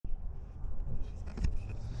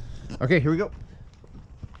Okay, here we go.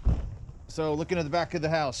 So looking at the back of the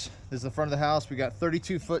house, this is the front of the house. We got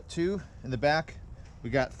 32'2" in the back. We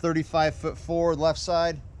got 35'4" left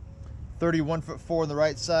side, 31'4" on the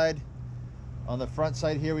right side. On the front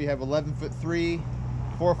side here, we have 11'3",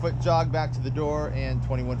 4-foot jog back to the door, and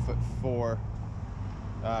 21 foot for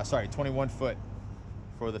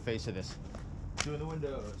the face of this. Doing the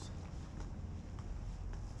windows.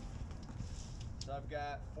 So I've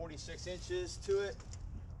got 46 inches to it.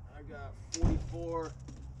 I've got 44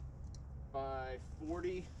 by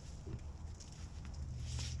 40.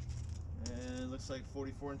 And it looks like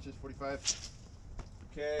 44 inches, 45.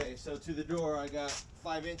 Okay, so to the door, I got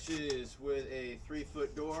 5 inches with a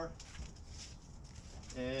 3-foot door.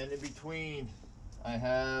 And in between, I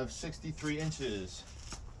have 63 inches.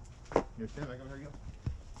 Here, stand back over here.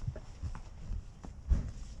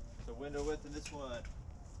 So window width in this one,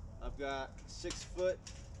 I've got 6 foot.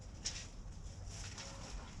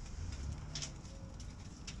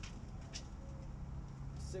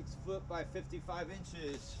 By 55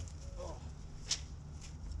 inches. Oh.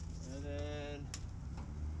 And then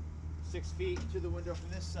 6 feet to the window from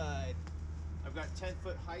this side. I've got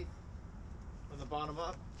 10-foot height from the bottom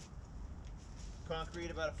up.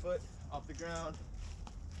 Concrete about a foot off the ground.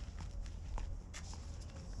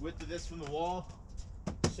 Width of this from the wall,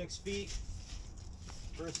 6 feet.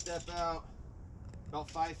 First step out, about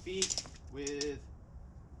 5 feet with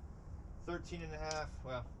 13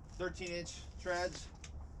 inch treads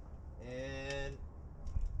and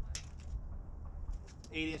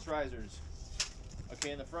 8-inch risers. Okay,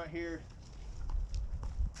 in the front here,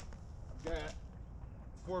 I've got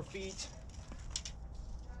 4 feet,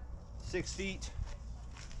 6 feet,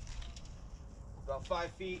 about 5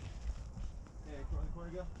 feet. Okay, corner to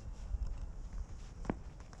corner go.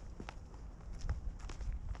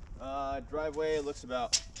 Driveway looks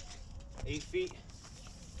about 8 feet.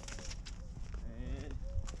 And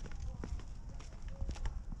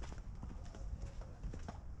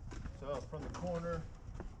so from the corner,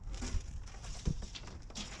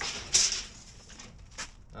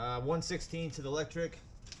 116 to the electric,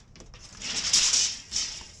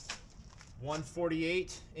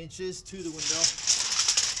 148 inches to the window.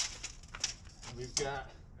 And we've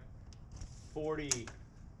got 40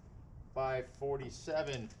 by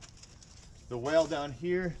 47. The well down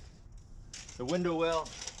here, the window well,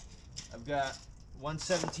 I've got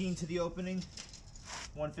 117 to the opening,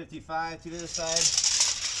 155 to the other side,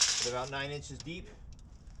 at about 9 inches deep.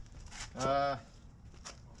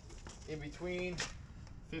 In between,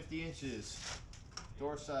 50 inches.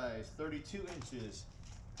 Door size, 32 inches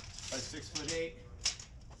by 6'8".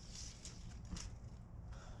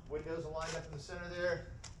 Windows are lined up in the center there.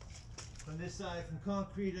 From this side, from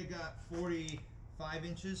concrete, I got 45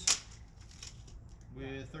 inches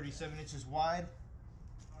with 37 inches wide.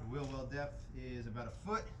 The wheel well depth is about a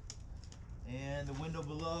foot. And the window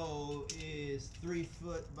below is 3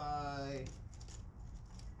 foot by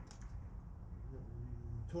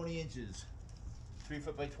 20 inches. 3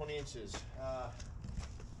 foot by 20 inches.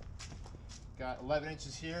 Got 11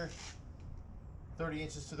 inches here, 30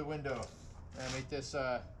 inches to the window. And make that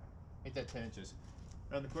 10 inches.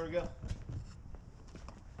 Around the corner go.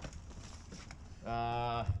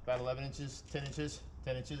 About 11 inches, 10 inches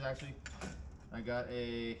actually. I got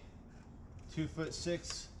a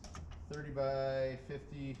 2'6", 30 by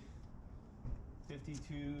 50,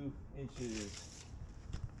 52 inches.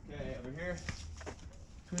 Okay, over here.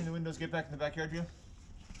 Between the windows, get back in the backyard view.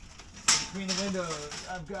 Between the windows,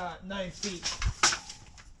 I've got 9 feet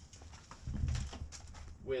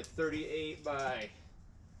with 38 by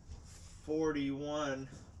 41.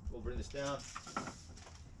 We'll bring this down.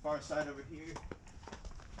 Far side over here,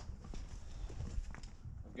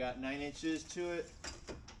 I've got 9 inches to it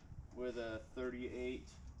with a 38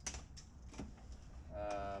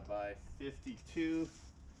 by 52.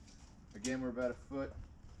 Again, we're about a foot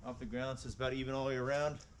off the ground, so it's about even all the way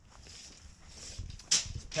around.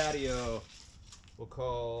 This patio we'll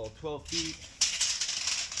call 12 feet.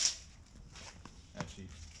 Actually,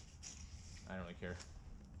 I don't really care.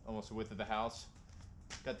 Almost the width of the house.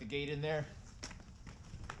 Got the gate in there.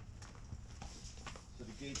 So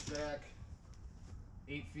the gate's back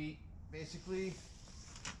 8 feet basically.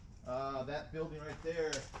 That building right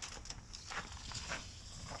there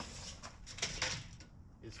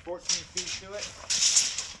is 14 feet to it.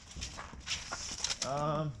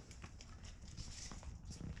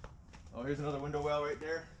 Oh, here's another window well right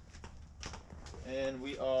there. And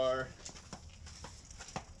we are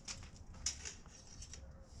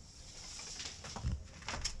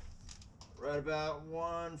right about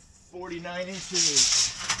 149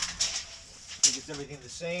 inches. I think it's everything the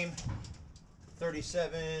same.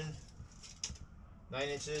 37 9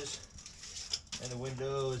 inches, and the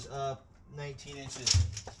window is up 19 inches.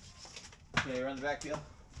 Okay, around the back wheel.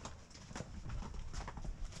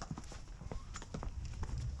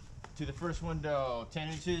 To the first window, 10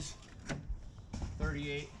 inches,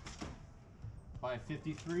 38 by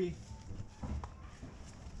 53.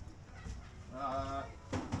 What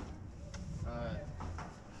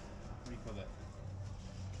do you call that?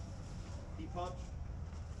 Heat pump.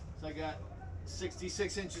 So I got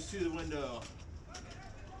 66 inches to the window.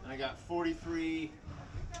 And I got 43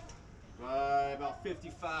 by about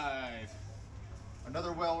 55.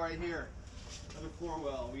 Another well right here. Another floor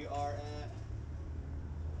well. We are at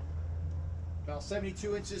about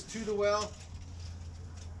 72 inches to the well.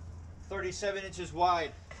 37 inches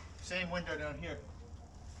wide. Same window down here.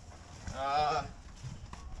 What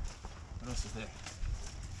else is there?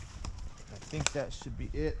 I think that should be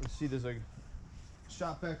it. Let's see, there's a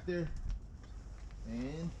shop back there.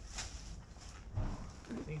 And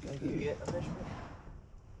I think I can get a measurement.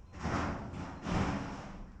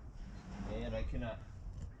 And I cannot.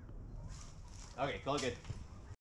 Okay, all good.